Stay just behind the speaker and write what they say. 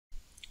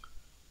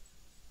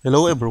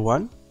Hello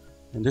everyone,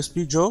 in this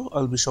video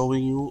I'll be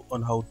showing you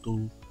on how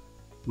to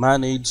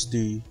manage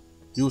the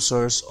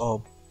users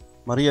of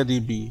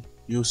MariaDB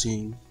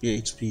using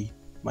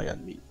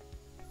phpMyAdmin.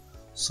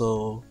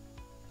 So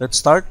let's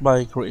start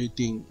by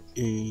creating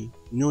a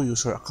new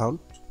user account.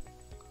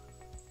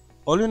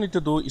 All you need to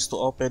do is to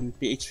open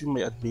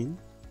phpMyAdmin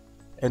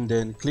and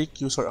then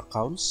click user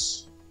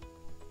accounts.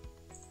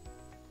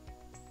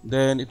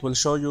 Then it will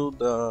show you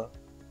the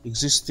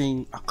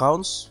existing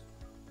accounts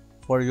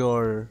for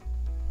your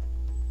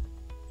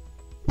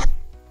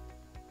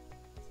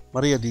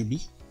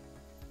MariaDB.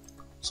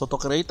 So to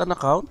create an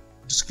account,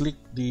 just click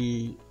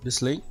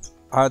this link,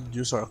 add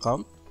user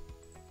account.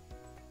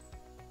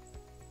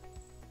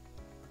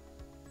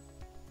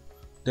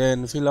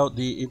 Then fill out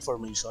the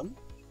information.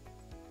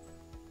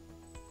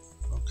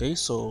 Okay,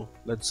 so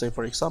let's say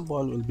for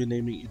example, we'll be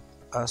naming it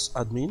as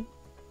admin.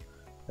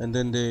 And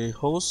then the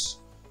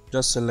host,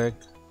 just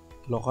select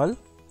local.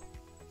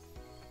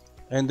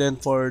 And then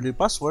for the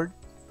password,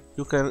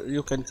 you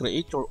can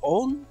create your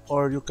own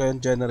or you can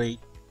generate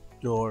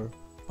your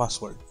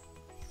password.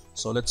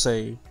 So let's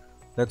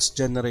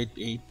generate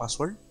a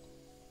password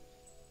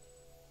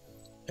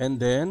and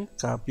then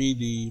copy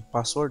the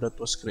password that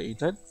was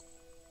created.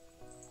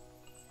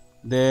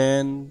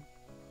 Then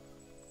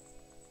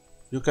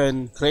you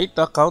can create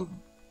the account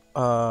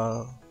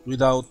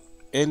without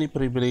any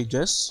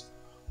privileges,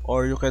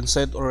 or you can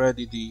set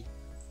already the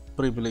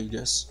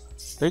privileges.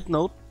 Take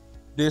note,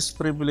 these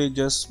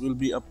privileges will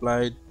be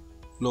applied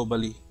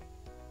globally.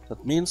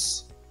 That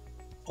means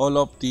all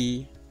of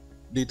the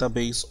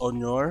database on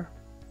your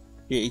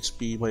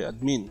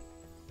phpMyAdmin.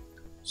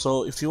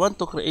 So if you want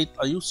to create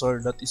a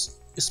user that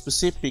is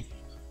specific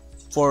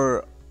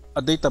for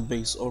a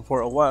database or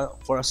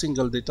for a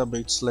single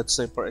database, let's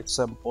say for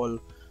example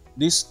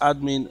this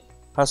admin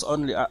has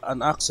only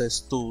an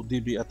access to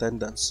DB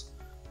attendance,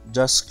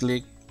 just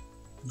click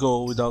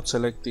go without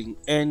selecting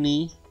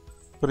any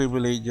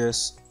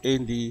privileges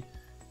in the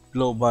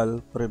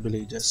global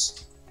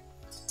privileges.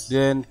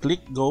 Then click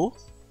go.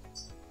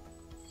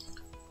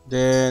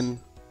 Then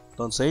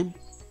don't save.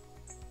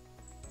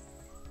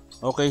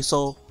 Okay,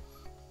 so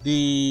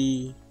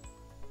the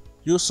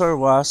user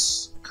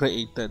was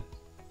created.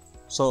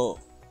 So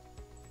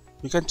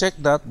we can check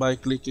that by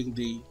clicking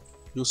the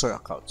user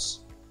accounts.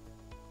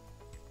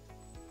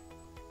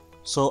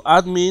 So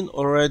admin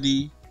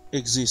already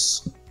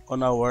exists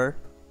on our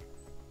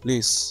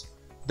list.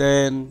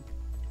 Then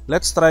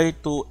let's try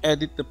to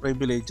edit the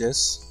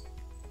privileges,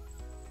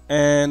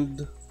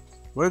 and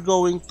we're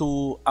going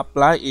to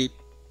apply it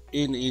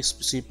in a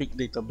specific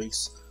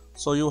database.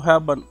 So you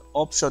have an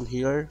option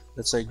here,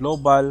 let's say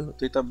global,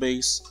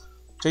 database,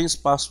 change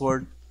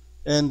password,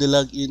 and the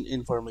login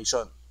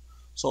information.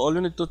 So all you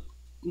need to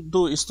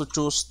do is to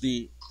choose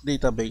the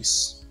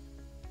database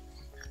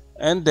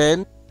and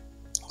then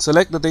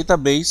select the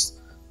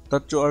database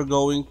that you are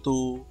going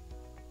to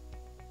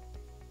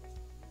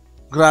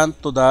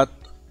grant to that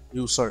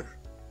user.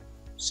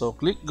 So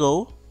click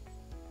go.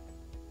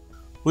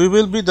 We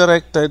will be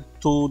directed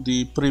to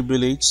the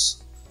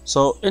privilege.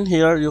 So in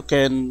here you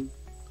can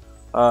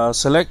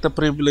select the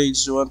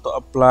privilege you want to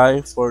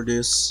apply for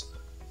this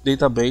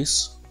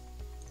database.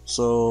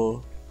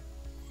 So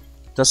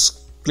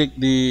just click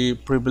the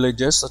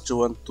privileges that you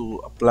want to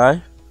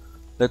apply.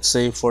 Let's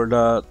say for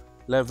the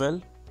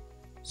level,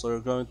 so you're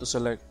going to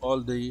select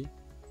all the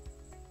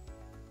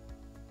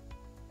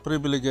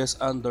privileges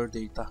under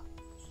data,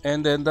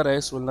 and then the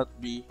rest will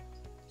not be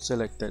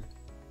selected.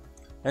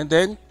 And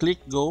then click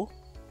go.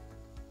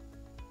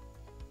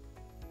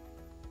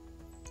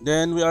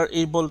 Then we are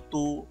able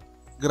to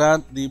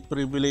grant the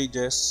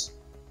privileges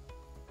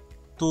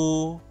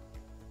to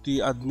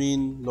the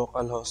admin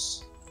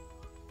localhost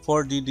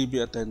for the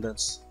DB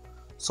attendance.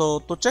 So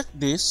to check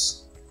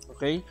this,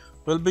 okay,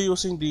 we'll be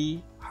using the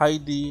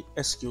ID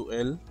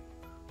SQL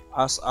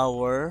as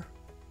our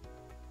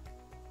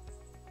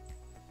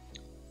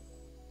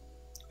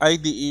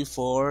IDE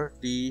for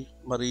the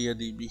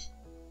MariaDB.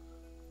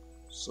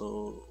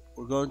 So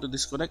we're going to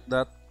disconnect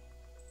that,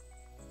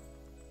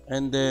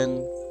 and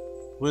then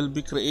we'll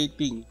be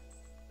creating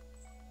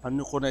a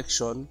new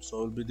connection. So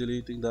we'll be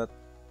deleting that.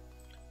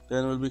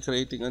 Then we'll be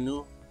creating a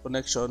new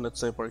connection. Let's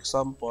say for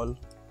example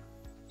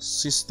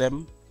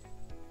system,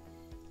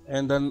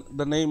 and then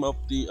the name of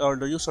the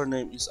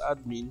username is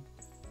admin,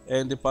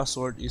 and the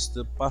password is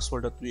the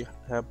password that we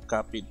have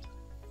copied.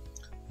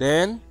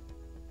 Then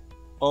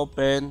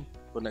open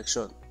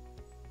connection.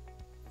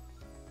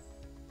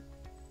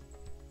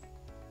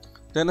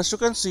 Then as you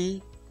can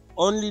see,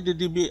 only the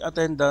DB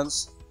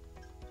attendance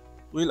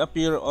will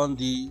appear on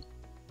the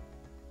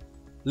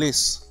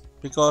list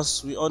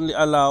because we only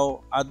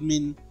allow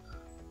admin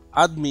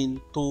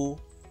to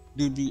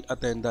DB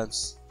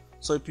attendance.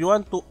 So if you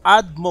want to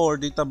add more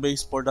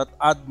database for that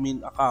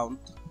admin account,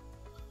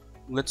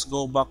 let's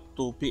go back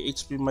to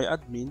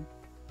phpMyAdmin,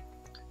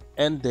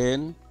 and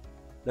then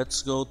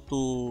let's go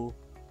to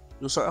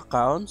user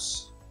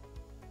accounts,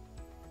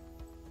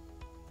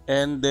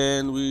 and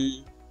then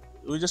we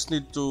just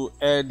need to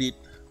edit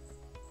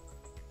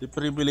the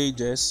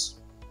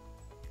privileges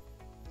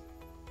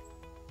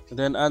And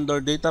then under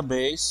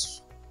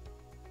database,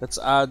 let's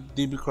add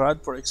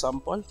dbcrad for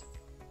example.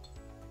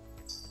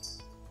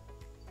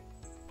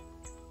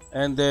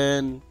 And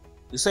then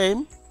the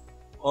same,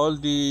 all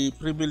the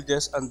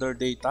privileges under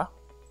data.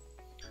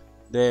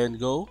 Then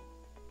go.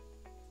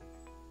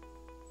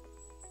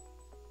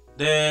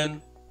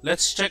 Then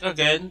let's check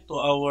again to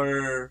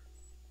our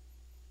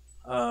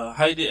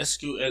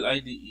SQL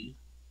IDE.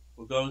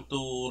 We're going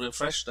to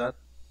refresh that.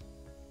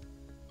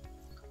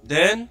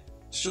 Then,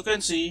 as you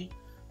can see,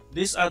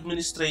 this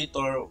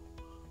administrator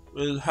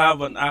will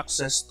have an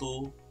access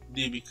to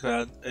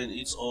dbcrad and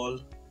it's all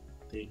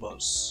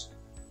tables.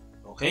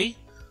 Okay,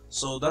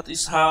 so that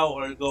is how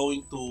we're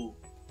going to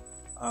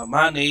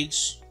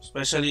manage,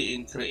 especially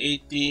in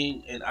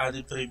creating and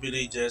adding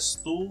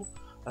privileges to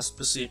a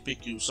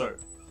specific user.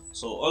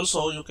 So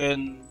also you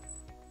can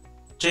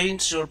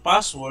change your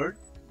password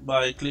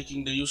by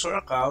clicking the user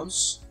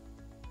accounts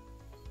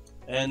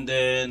and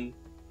then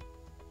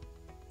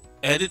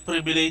edit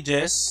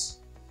privileges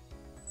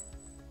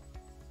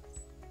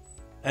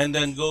and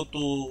then go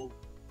to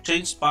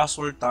change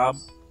password tab.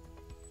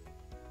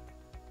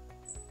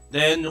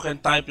 Then you can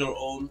type your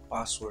own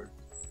password.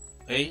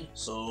 Okay,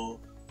 so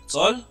that's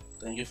all.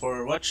 Thank you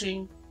for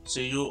watching.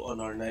 See you on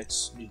our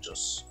next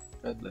videos.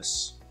 God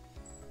bless.